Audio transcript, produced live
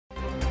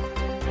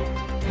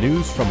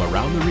News from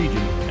around the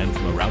region and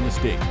from around the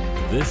state.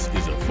 This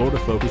is a Florida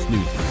Focus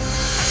News.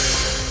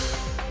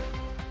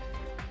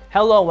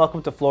 Hello and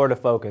welcome to Florida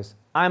Focus.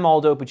 I'm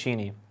Aldo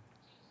Puccini.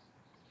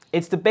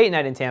 It's debate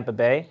night in Tampa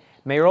Bay.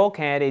 Mayoral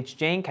candidates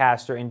Jane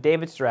Castor and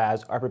David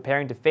Straz are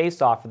preparing to face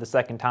off for the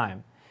second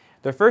time.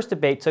 Their first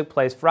debate took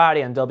place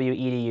Friday on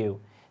WEDU.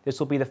 This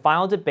will be the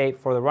final debate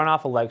for the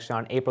runoff election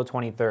on April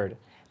 23rd.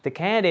 The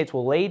candidates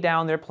will lay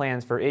down their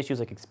plans for issues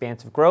like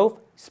expansive growth,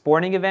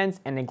 sporting events,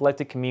 and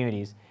neglected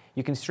communities.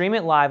 You can stream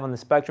it live on the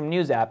Spectrum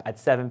News app at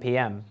 7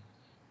 p.m.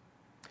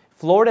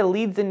 Florida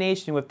leads the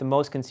nation with the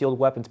most concealed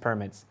weapons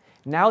permits.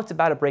 Now it's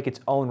about to break its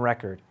own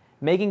record.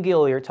 Megan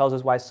Gillier tells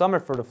us why some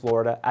refer to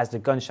Florida as the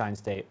Gunshine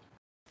State.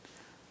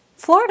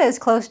 Florida is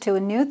close to a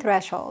new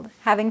threshold,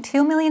 having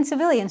 2 million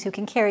civilians who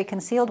can carry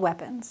concealed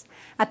weapons.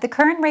 At the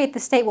current rate, the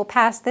state will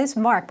pass this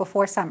mark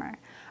before summer.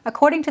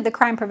 According to the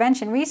Crime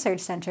Prevention Research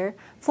Center,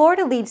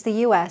 Florida leads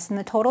the U.S. in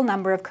the total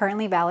number of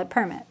currently valid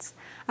permits.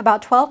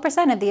 About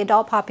 12% of the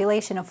adult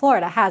population of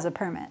Florida has a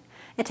permit.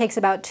 It takes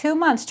about 2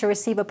 months to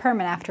receive a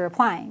permit after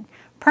applying.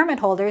 Permit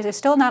holders are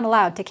still not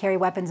allowed to carry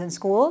weapons in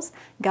schools,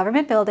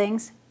 government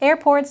buildings,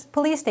 airports,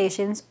 police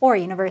stations, or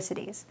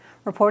universities.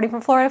 Reporting from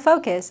Florida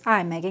Focus,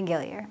 I'm Megan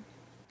Gillier.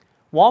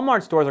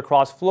 Walmart stores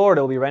across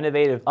Florida will be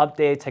renovated with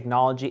updated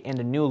technology and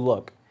a new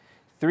look.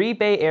 3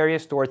 Bay Area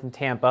stores in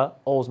Tampa,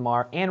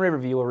 Oldsmar, and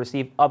Riverview will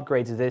receive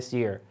upgrades this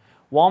year.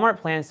 Walmart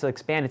plans to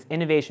expand its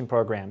innovation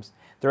programs.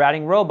 They're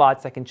adding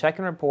robots that can check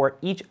and report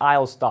each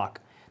aisle's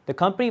stock. The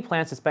company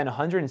plans to spend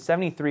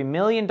 $173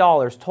 million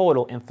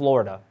total in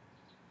Florida.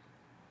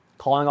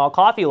 Calling all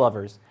coffee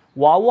lovers,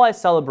 Wawa is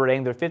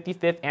celebrating their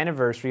 55th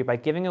anniversary by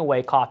giving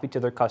away coffee to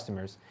their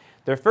customers.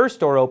 Their first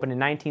store opened in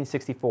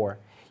 1964.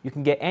 You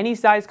can get any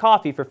size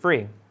coffee for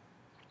free.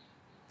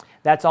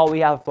 That's all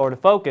we have at Florida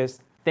Focus.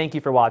 Thank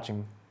you for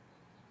watching.